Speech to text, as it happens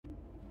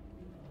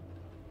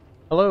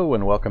Hello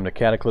and welcome to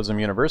Cataclysm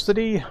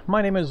University.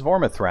 My name is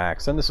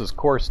Vormithrax and this is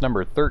course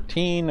number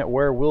 13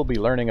 where we'll be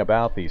learning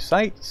about the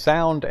sight,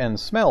 sound, and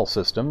smell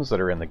systems that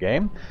are in the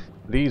game.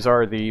 These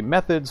are the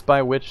methods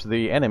by which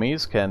the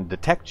enemies can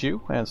detect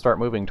you and start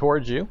moving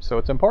towards you, so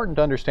it's important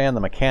to understand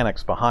the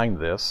mechanics behind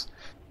this.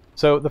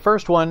 So the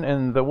first one,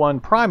 and the one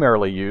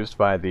primarily used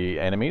by the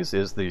enemies,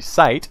 is the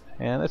sight,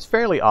 and it's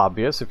fairly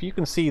obvious. If you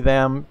can see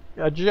them,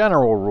 a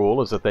general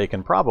rule is that they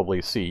can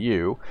probably see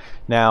you.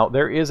 Now,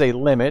 there is a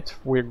limit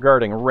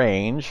regarding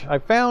range. I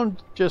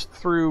found just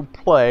through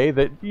play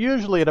that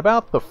usually at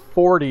about the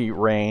 40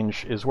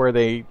 range is where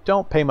they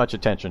don't pay much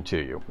attention to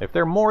you. If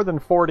they're more than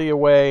 40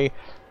 away,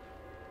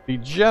 the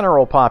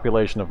general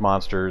population of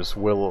monsters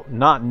will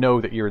not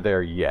know that you're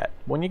there yet.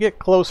 When you get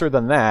closer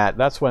than that,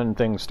 that's when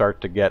things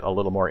start to get a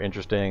little more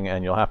interesting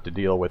and you'll have to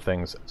deal with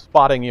things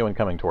spotting you and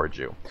coming towards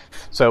you.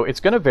 So it's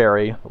going to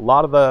vary. A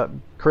lot of the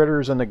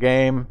critters in the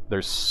game,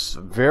 there's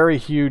a very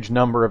huge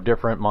number of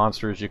different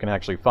monsters you can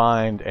actually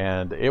find,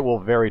 and it will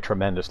vary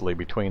tremendously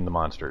between the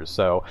monsters.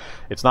 So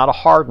it's not a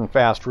hard and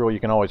fast rule you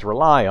can always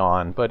rely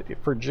on, but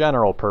for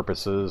general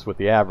purposes, with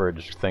the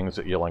average things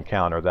that you'll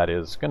encounter, that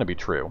is going to be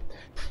true.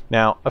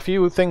 Now, a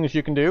few things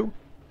you can do.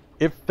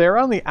 If they're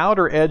on the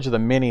outer edge of the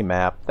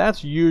mini-map,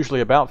 that's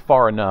usually about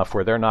far enough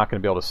where they're not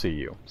going to be able to see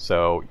you.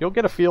 So you'll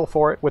get a feel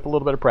for it with a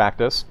little bit of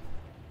practice.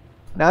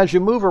 Now, as you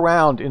move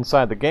around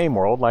inside the game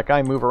world, like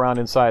I move around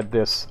inside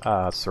this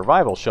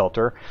survival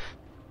shelter,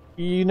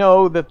 you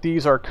know that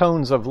these are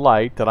cones of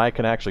light that I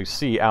can actually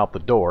see out the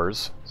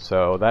doors.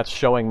 So that's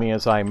showing me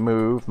as I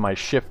move my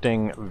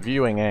shifting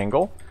viewing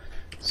angle.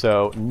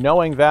 So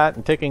knowing that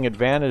and taking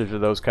advantage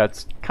of those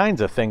kinds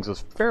of things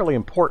is fairly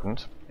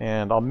important.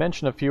 And I'll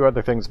mention a few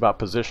other things about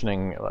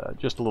positioning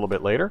just a little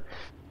bit later.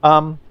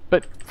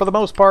 But for the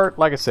most part,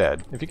 like I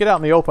said, if you get out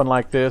in the open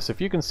like this, if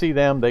you can see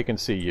them, they can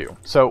see you.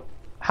 So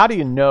how do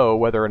you know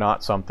whether or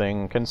not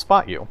something can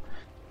spot you?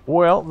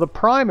 Well, the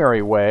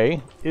primary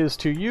way is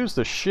to use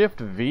the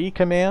Shift-V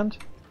command.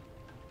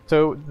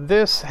 So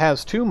this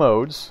has two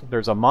modes.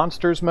 There's a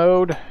monsters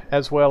mode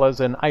as well as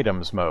an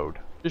items mode.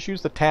 Just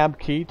use the tab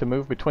key to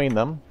move between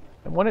them.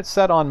 And when it's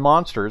set on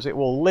monsters, it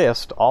will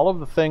list all of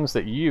the things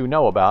that you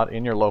know about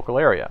in your local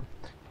area.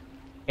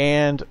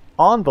 And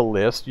on the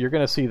list, you're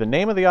going to see the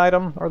name of the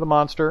item or the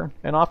monster,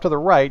 and off to the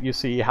right, you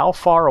see how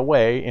far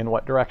away in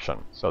what direction.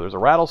 So there's a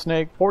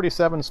rattlesnake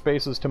 47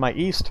 spaces to my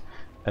east,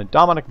 and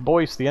Dominic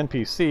Boyce, the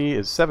NPC,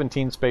 is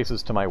 17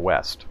 spaces to my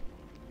west.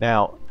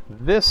 Now,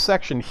 this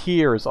section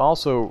here is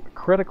also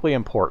critically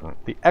important.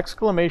 The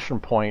exclamation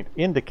point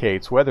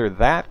indicates whether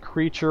that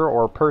creature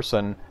or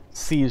person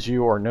sees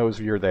you or knows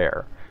you're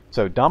there.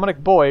 So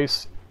Dominic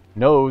Boyce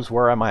knows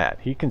where I'm at.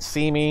 He can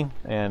see me,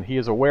 and he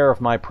is aware of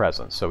my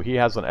presence, so he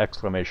has an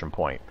exclamation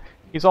point.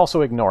 He's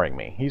also ignoring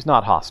me. He's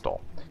not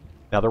hostile.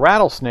 Now the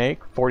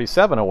rattlesnake,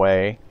 47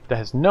 away,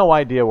 has no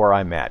idea where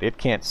I'm at. It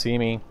can't see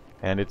me,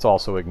 and it's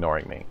also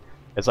ignoring me.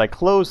 As I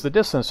close the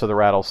distance to the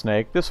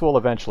rattlesnake, this will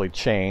eventually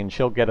change.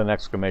 He'll get an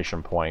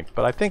exclamation point,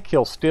 but I think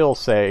he'll still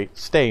stay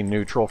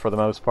neutral for the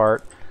most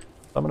part.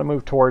 So I'm going to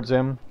move towards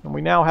him, and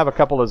we now have a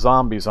couple of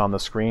zombies on the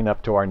screen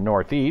up to our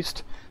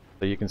northeast.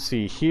 So you can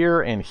see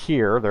here and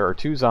here there are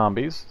two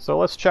zombies. So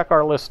let's check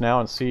our list now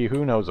and see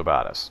who knows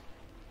about us.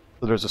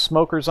 So there's a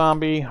smoker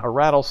zombie, a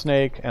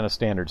rattlesnake, and a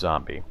standard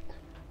zombie.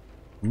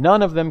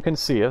 None of them can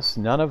see us.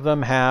 None of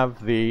them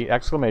have the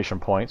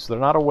exclamation points. They're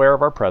not aware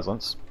of our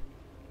presence.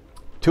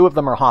 Two of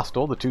them are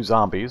hostile, the two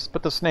zombies,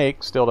 but the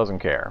snake still doesn't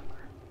care.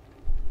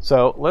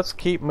 So let's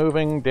keep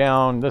moving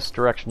down this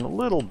direction a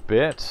little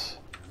bit,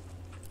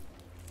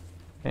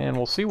 and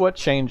we'll see what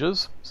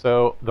changes.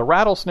 So the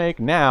rattlesnake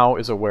now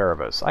is aware of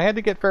us. I had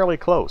to get fairly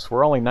close.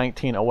 We're only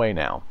 19 away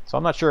now. So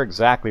I'm not sure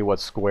exactly what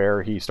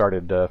square he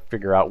started to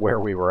figure out where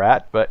we were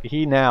at, but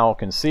he now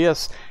can see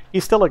us.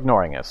 He's still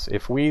ignoring us.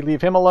 If we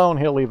leave him alone,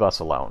 he'll leave us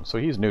alone. So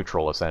he's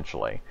neutral,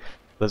 essentially.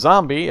 The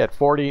zombie at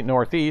 40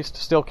 northeast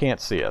still can't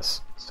see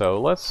us.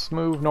 So let's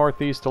move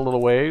northeast a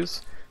little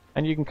ways.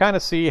 And you can kind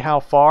of see how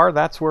far.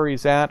 That's where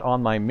he's at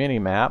on my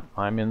mini-map.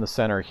 I'm in the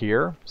center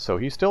here. So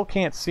he still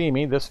can't see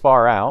me this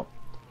far out.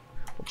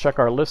 We'll check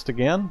our list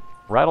again.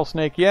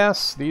 Rattlesnake,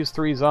 yes. These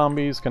three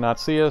zombies cannot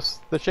see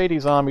us. The shady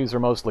zombies are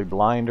mostly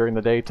blind during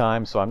the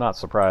daytime, so I'm not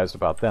surprised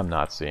about them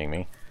not seeing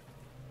me.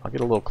 I'll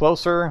get a little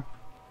closer.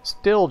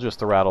 Still just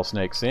the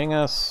rattlesnake seeing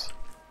us.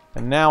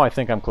 And now I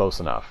think I'm close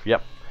enough.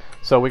 Yep.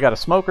 So we got a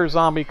smoker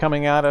zombie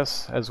coming at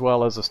us, as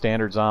well as a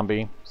standard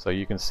zombie. So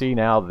you can see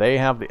now they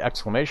have the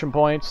exclamation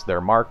points.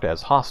 They're marked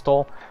as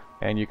hostile,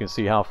 and you can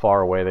see how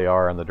far away they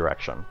are in the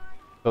direction.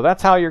 So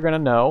that's how you're going to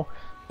know.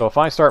 So if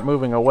I start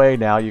moving away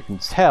now, you can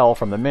tell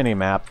from the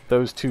mini-map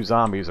those two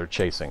zombies are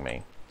chasing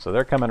me. So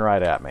they're coming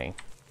right at me.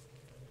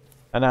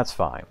 And that's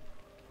fine.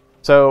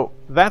 So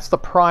that's the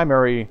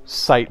primary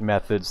sight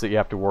methods that you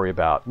have to worry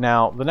about.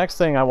 Now, the next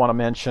thing I want to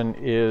mention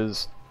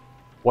is,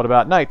 what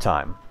about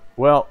nighttime?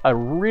 Well, a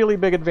really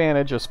big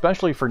advantage,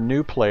 especially for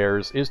new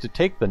players, is to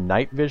take the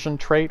night vision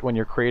trait when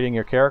you're creating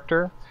your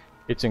character.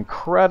 It's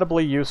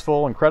incredibly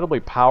useful, incredibly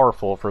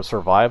powerful for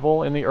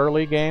survival in the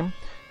early game.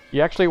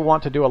 you actually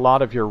want to do a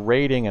lot of your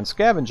raiding and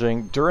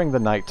scavenging during the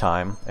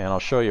nighttime, and I'll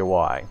show you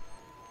why.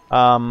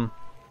 I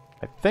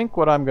think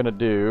what I'm going to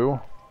do...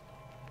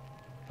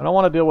 I don't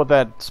want to deal with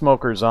that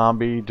smoker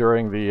zombie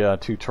during the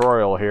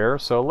tutorial here,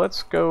 so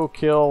let's go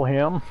kill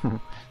him.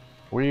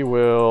 We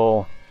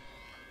will...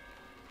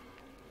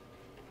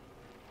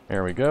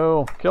 There we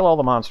go. Kill all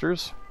the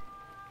monsters.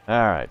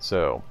 Alright,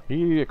 so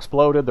he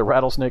exploded, the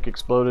rattlesnake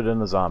exploded,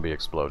 and the zombie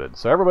exploded.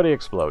 So everybody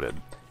exploded.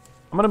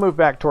 I'm going to move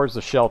back towards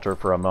the shelter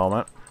for a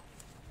moment.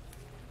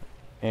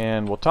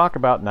 And we'll talk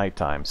about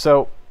nighttime.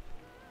 So,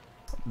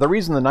 the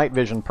reason the night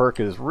vision perk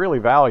is really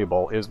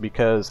valuable is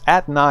because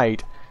at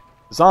night,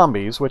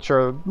 zombies, which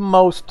are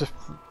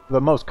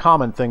the most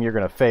common thing you're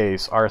going to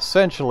face, are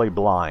essentially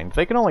blind.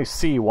 They can only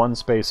see one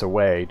space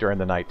away during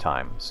the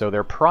nighttime. So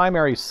their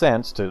primary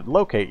sense to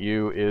locate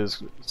you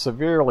is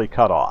severely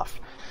cut off.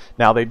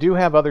 Now, they do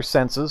have other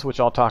senses, which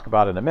I'll talk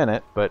about in a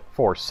minute, but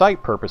for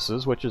sight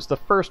purposes, which is the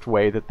first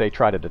way that they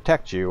try to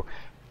detect you,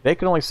 they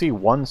can only see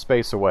one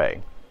space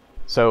away.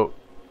 So,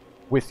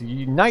 with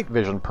the night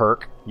vision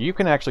perk, you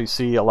can actually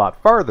see a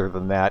lot farther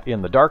than that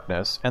in the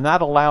darkness, and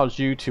that allows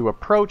you to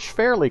approach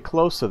fairly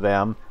close to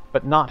them,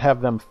 but not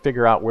have them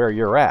figure out where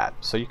you're at.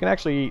 So you can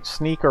actually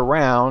sneak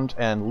around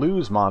and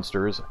lose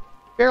monsters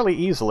fairly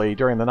easily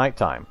during the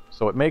nighttime.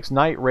 So it makes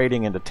night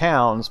raiding into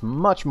towns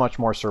much, much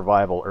more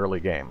survivable early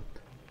game.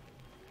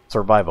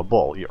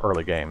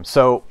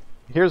 So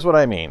here's what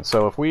I mean.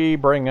 So if we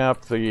bring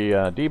up the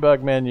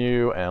debug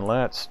menu and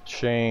let's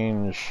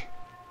change...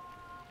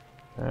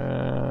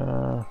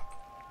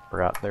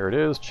 forgot, there it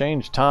is.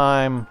 Change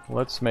time.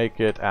 Let's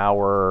make it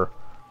hour...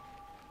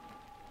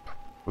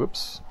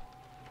 Oops.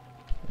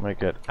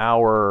 Make it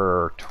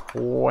hour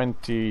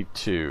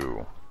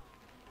 22.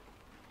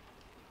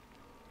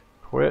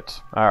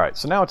 Quit. Alright,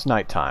 so now it's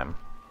nighttime.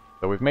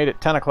 So we've made it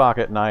 10 o'clock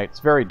at night.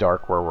 It's very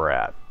dark where we're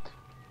at.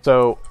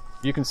 So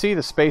you can see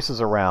the spaces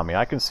around me.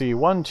 I can see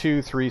 1,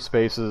 2, 3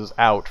 spaces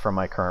out from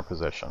my current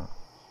position.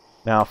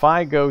 Now if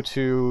I go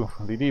to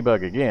the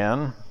debug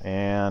again,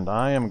 and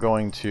I am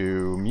going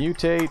to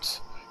mutate,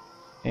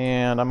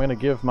 and I'm going to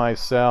give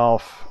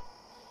myself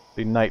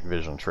the night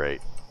vision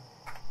trait.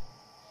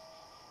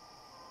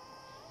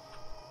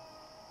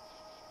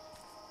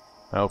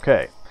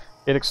 Okay,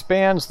 it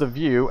expands the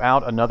view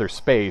out another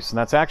space, and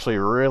that's actually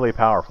really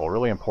powerful,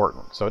 really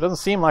important. So it doesn't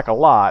seem like a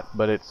lot,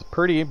 but it's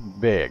pretty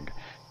big.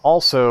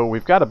 Also,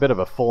 we've got a bit of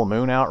a full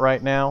moon out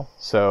right now,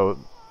 so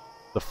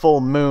the full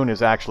moon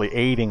is actually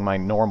aiding my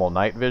normal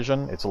night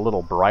vision. It's a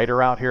little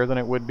brighter out here than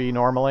it would be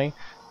normally.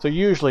 So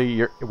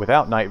usually,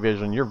 without night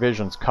vision, your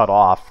vision's cut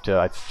off to,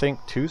 I think,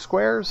 2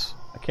 squares?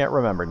 I can't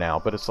remember now,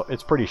 but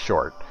it's pretty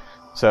short.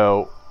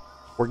 So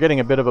we're getting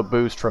a bit of a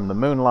boost from the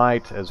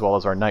moonlight as well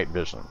as our night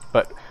vision.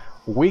 But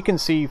we can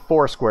see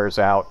 4 squares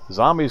out.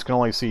 Zombies can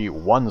only see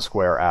 1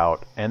 square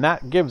out. And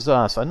that gives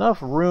us enough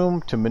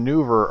room to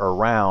maneuver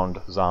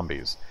around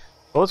zombies.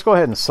 So let's go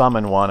ahead and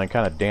summon one and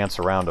kind of dance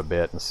around a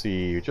bit and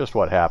see just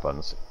what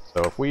happens.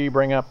 So if we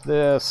bring up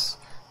this,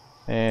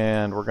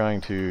 and we're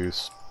going to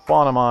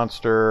spawn a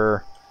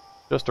monster,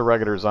 just a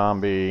regular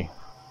zombie.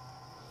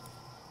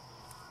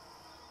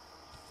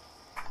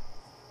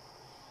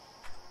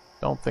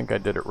 Don't think I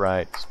did it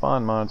right.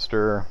 Spawn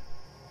monster.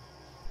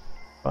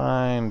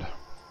 Find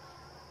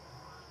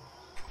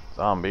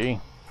zombie.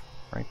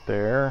 Right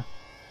there.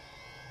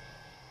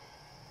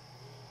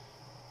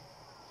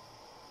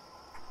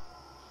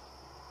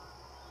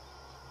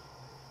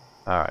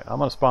 Alright, I'm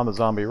going to spawn the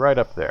zombie right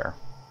up there.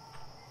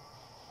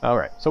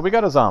 Alright, so we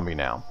got a zombie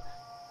now.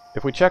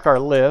 If we check our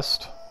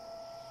list,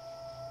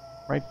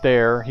 right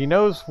there, he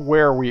knows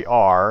where we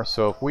are,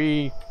 so if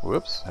we...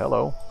 Whoops,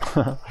 hello.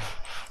 I'm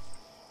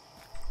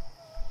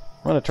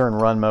going to turn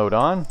run mode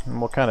on, and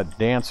we'll kind of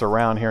dance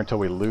around here until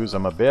we lose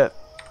him a bit.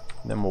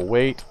 And then we'll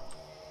wait.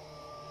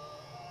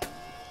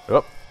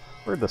 Oh,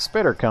 where'd the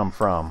spitter come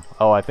from?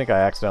 Oh, I think I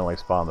accidentally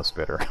spawned the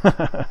spitter.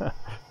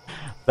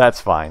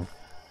 That's fine.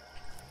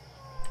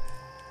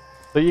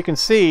 So you can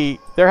see,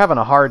 they're having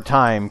a hard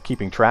time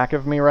keeping track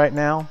of me right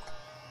now.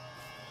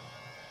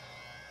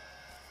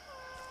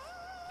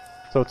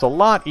 So it's a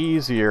lot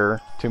easier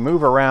to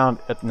move around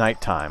at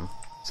nighttime.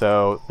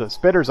 So the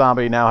spitter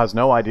zombie now has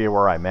no idea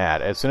where I'm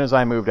at. As soon as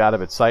I moved out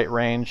of its sight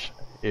range,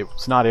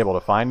 it's not able to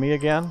find me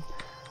again.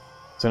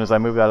 As soon as I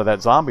moved out of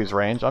that zombie's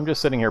range, I'm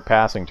just sitting here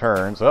passing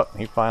turns. Oh,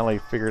 he finally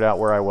figured out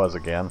where I was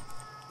again.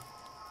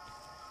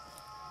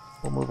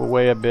 We'll move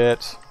away a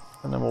bit,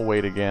 and then we'll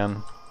wait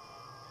again.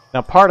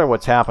 Now, part of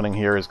what's happening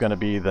here is going to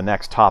be the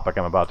next topic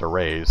I'm about to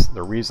raise,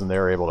 the reason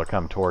they're able to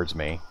come towards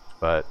me.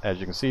 But as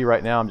you can see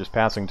right now, I'm just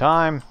passing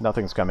time,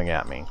 nothing's coming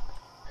at me.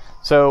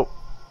 So,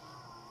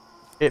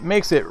 it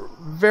makes it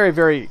very,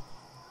 very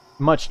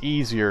much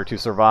easier to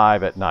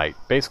survive at night.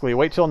 Basically,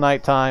 wait till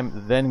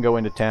nighttime, then go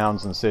into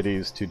towns and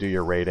cities to do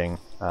your raiding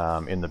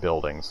in the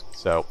buildings.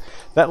 So,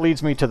 that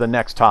leads me to the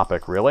next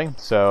topic, really.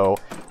 So,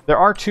 there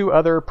are 2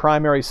 other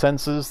primary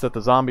senses that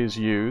the zombies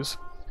use.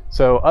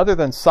 So other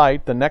than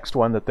sight, the next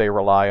one that they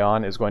rely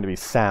on is going to be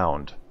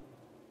sound.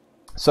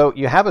 So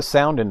you have a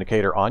sound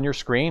indicator on your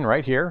screen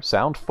right here,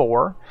 sound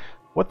 4.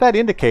 What that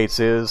indicates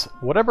is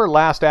whatever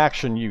last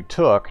action you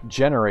took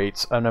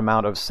generates an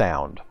amount of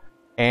sound,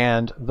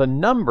 and the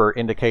number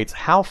indicates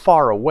how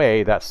far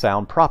away that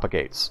sound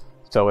propagates.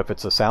 So if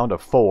it's a sound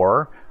of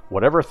 4,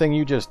 whatever thing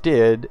you just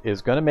did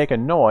is going to make a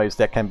noise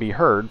that can be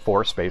heard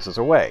 4 spaces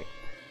away.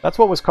 That's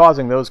what was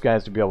causing those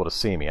guys to be able to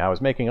see me. I was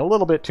making a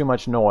little bit too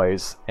much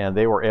noise, and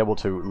they were able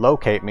to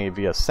locate me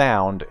via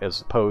sound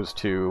as opposed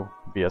to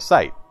via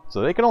sight.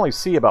 So they could only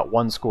see about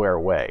 1 square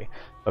away.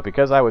 But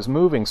because I was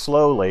moving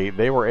slowly,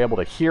 they were able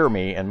to hear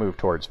me and move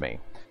towards me.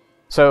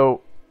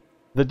 So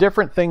the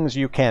different things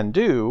you can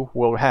do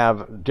will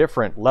have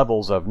different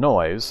levels of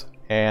noise,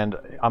 and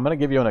I'm going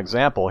to give you an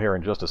example here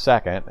in just a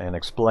second and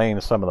explain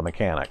some of the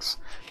mechanics.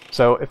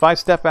 So if I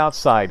step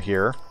outside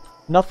here,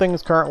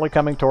 nothing's currently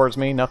coming towards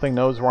me, nothing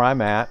knows where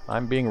I'm at,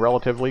 I'm being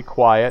relatively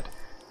quiet.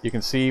 You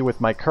can see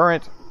with my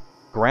current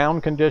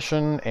ground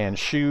condition and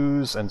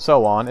shoes and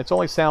so on, it's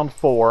only sound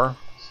 4.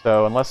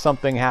 So unless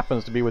something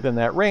happens to be within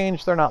that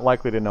range, they're not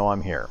likely to know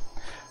I'm here.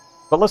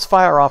 But let's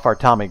fire off our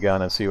Tommy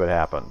gun and see what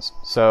happens.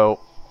 So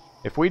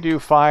if we do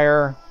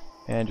fire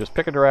and just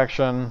pick a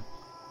direction,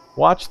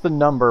 watch the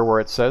number where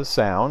it says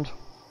sound.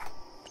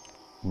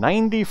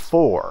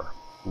 94.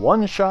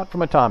 1 shot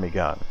from a Tommy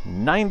gun.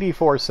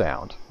 94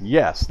 sound.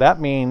 Yes, that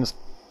means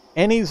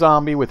any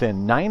zombie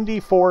within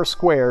 94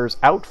 squares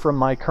out from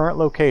my current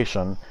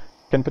location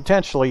can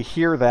potentially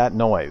hear that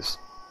noise.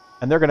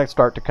 And they're going to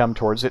start to come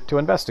towards it to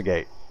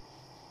investigate.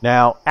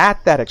 Now,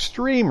 at that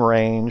extreme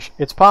range,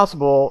 it's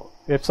possible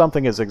if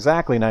something is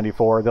exactly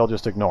 94, they'll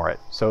just ignore it.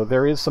 So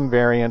there is some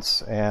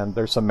variance and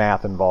there's some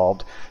math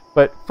involved.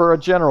 But for a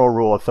general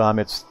rule of thumb,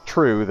 it's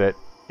true that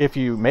if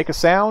you make a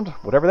sound,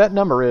 whatever that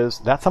number is,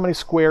 that's how many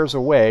squares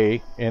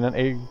away in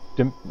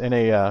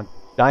a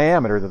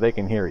diameter that they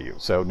can hear you.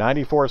 So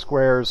 94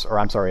 squares, or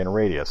I'm sorry, in a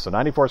radius. So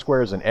 94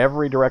 squares in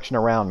every direction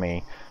around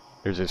me,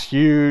 there's this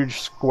huge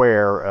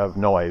square of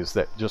noise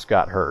that just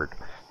got heard.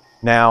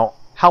 Now,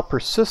 how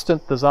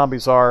persistent the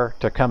zombies are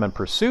to come and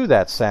pursue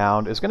that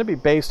sound is going to be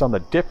based on the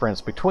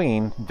difference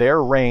between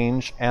their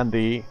range and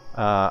the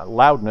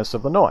loudness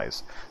of the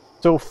noise.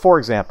 So, for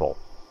example,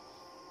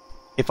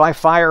 if I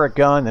fire a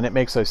gun and it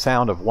makes a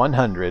sound of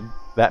 100,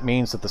 that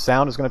means that the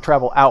sound is going to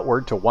travel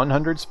outward to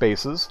 100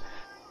 spaces.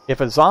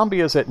 If a zombie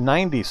is at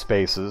 90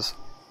 spaces,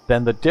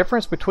 then the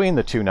difference between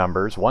the two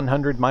numbers,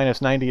 100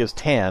 minus 90 is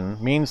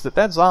 10, means that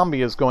that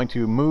zombie is going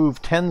to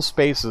move 10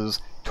 spaces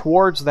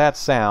towards that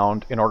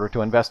sound in order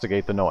to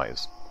investigate the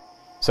noise.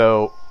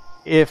 So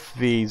if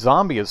the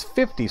zombie is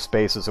 50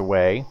 spaces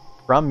away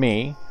from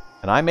me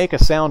and I make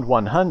a sound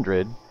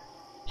 100,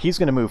 he's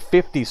going to move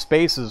 50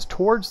 spaces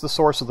towards the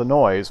source of the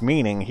noise,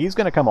 meaning he's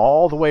going to come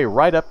all the way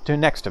right up to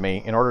next to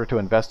me in order to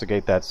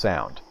investigate that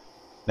sound.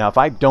 Now if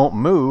I don't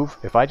move,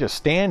 if I just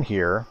stand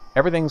here,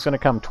 everything's going to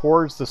come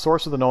towards the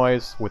source of the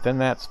noise within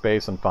that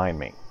space and find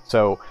me.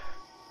 So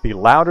the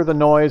louder the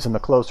noise and the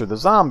closer the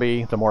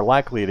zombie, the more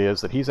likely it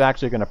is that he's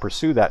actually going to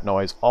pursue that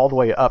noise all the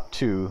way up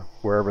to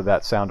wherever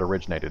that sound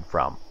originated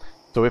from.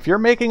 So if you're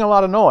making a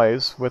lot of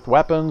noise with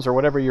weapons or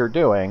whatever you're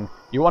doing,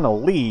 you want to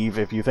leave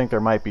if you think there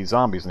might be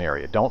zombies in the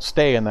area. Don't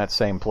stay in that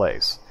same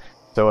place.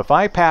 So if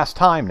I pass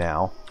time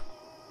now,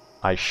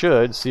 I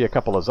should see a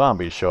couple of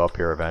zombies show up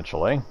here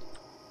eventually.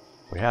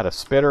 We had a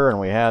spitter and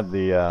we had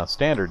the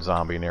standard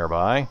zombie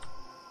nearby.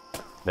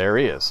 There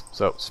he is.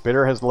 So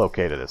Spitter has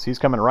located us. He's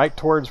coming right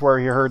towards where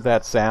he heard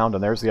that sound,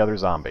 and there's the other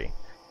zombie.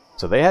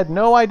 So they had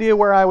no idea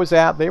where I was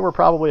at. They were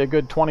probably a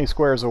good 20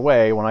 squares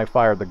away when I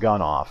fired the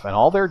gun off. And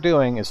all they're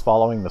doing is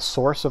following the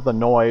source of the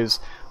noise.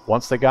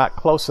 Once they got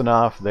close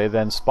enough, they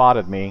then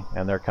spotted me,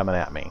 and they're coming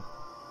at me.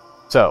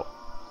 So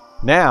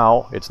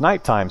now it's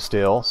nighttime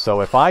still,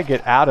 so if I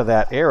get out of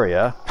that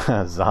area,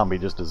 zombie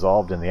just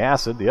dissolved in the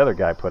acid the other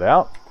guy put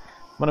out.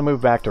 I'm going to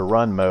move back to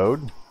run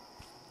mode.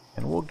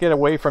 And we'll get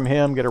away from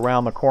him, get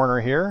around the corner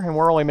here, and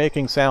we're only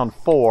making sound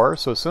 4,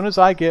 so as soon as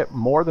I get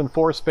more than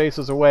 4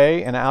 spaces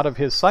away and out of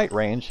his sight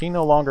range, he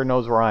no longer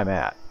knows where I'm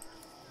at.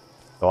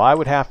 So I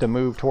would have to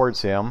move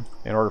towards him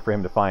in order for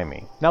him to find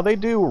me. Now they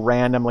do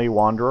randomly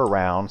wander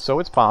around, so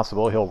it's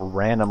possible he'll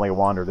randomly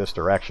wander this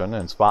direction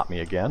and spot me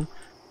again,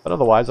 but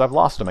otherwise I've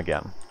lost him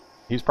again.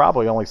 He's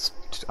probably only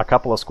a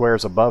couple of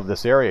squares above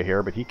this area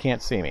here, but he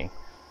can't see me.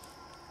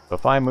 So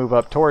if I move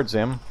up towards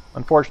him,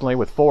 unfortunately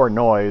with 4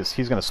 noise,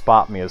 he's going to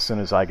spot me as soon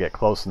as I get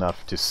close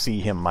enough to see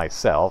him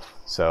myself.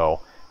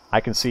 So I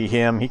can see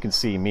him, he can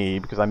see me,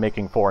 because I'm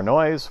making 4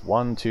 noise.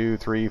 1, 2,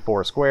 3,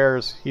 4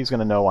 squares. He's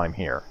going to know I'm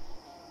here.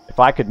 If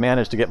I could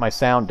manage to get my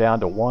sound down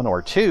to 1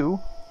 or 2,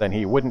 then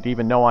he wouldn't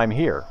even know I'm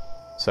here.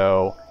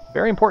 So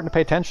very important to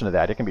pay attention to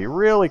that. It can be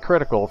really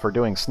critical for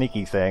doing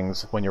sneaky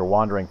things when you're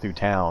wandering through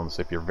towns.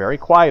 If you're very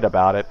quiet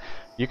about it,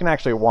 you can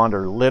actually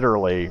wander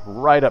literally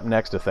right up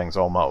next to things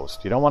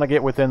almost. You don't want to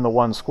get within the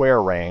 1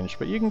 square range,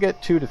 but you can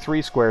get 2 to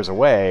 3 squares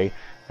away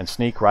and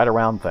sneak right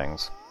around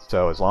things.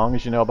 So as long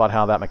as you know about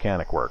how that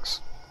mechanic works.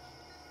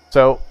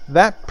 So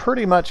that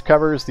pretty much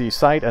covers the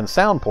sight and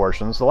sound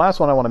portions. The last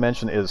one I want to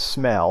mention is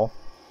smell.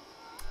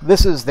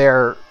 This is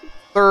their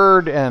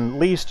third and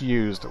least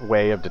used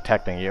way of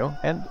detecting you,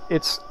 and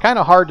it's kind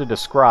of hard to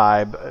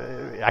describe.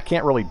 I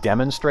can't really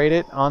demonstrate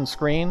it on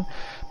screen,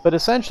 but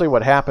essentially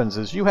what happens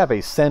is you have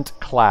a scent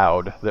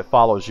cloud that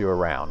follows you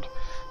around.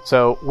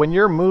 So when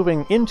you're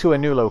moving into a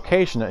new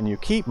location and you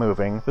keep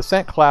moving, the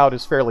scent cloud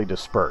is fairly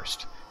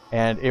dispersed,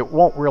 and it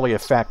won't really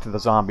affect the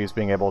zombies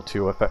being able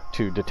to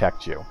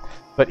detect you.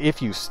 But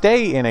if you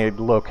stay in a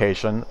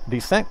location, the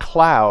scent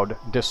cloud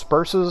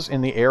disperses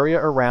in the area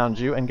around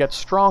you and gets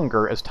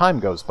stronger as time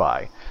goes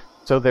by.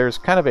 So there's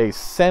kind of a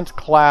scent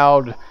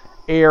cloud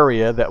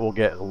area that will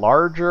get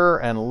larger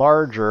and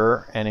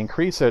larger and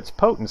increase its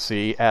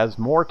potency as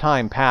more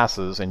time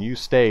passes and you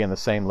stay in the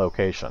same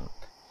location.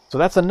 So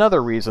that's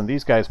another reason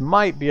these guys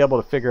might be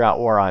able to figure out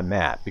where I'm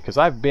at, because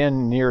I've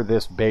been near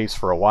this base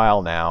for a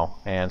while now,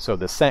 and so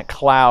the scent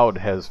cloud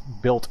has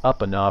built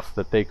up enough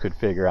that they could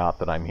figure out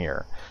that I'm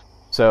here.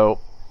 So,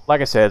 like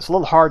I said, it's a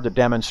little hard to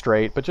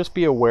demonstrate, but just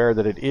be aware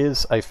that it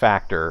is a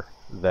factor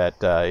that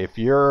if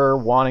you're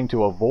wanting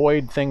to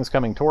avoid things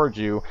coming towards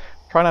you,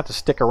 try not to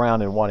stick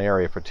around in one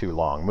area for too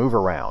long. Move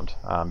around,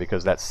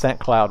 because that scent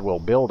cloud will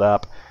build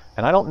up,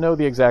 and I don't know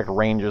the exact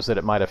ranges that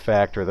it might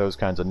affect or those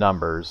kinds of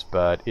numbers,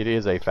 but it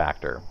is a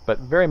factor. But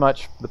very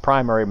much the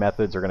primary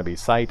methods are going to be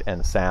sight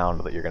and sound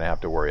that you're going to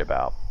have to worry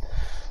about.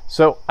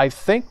 So I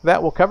think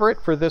that will cover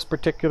it for this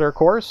particular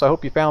course. I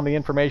hope you found the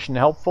information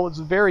helpful. It's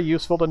very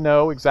useful to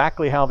know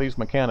exactly how these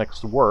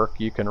mechanics work.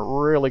 You can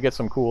really get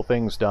some cool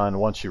things done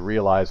once you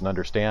realize and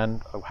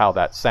understand how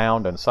that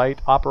sound and sight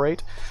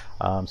operate.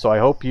 So I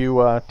hope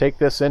you take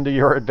this into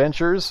your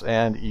adventures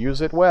and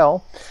use it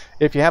well.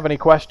 If you have any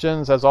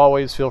questions, as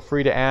always, feel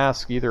free to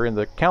ask either in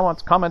the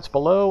comments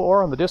below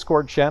or on the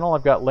Discord channel.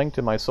 I've got linked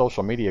in my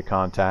social media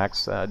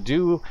contacts.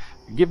 Do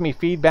give me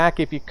feedback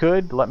if you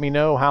could. Let me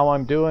know how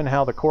I'm doing,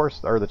 how the course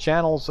or the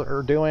channels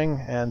are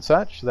doing and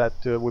such. That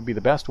would be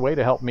the best way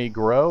to help me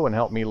grow and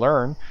help me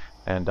learn.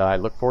 And I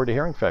look forward to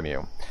hearing from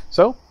you.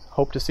 So,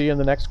 hope to see you in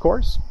the next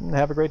course, and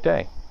have a great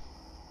day.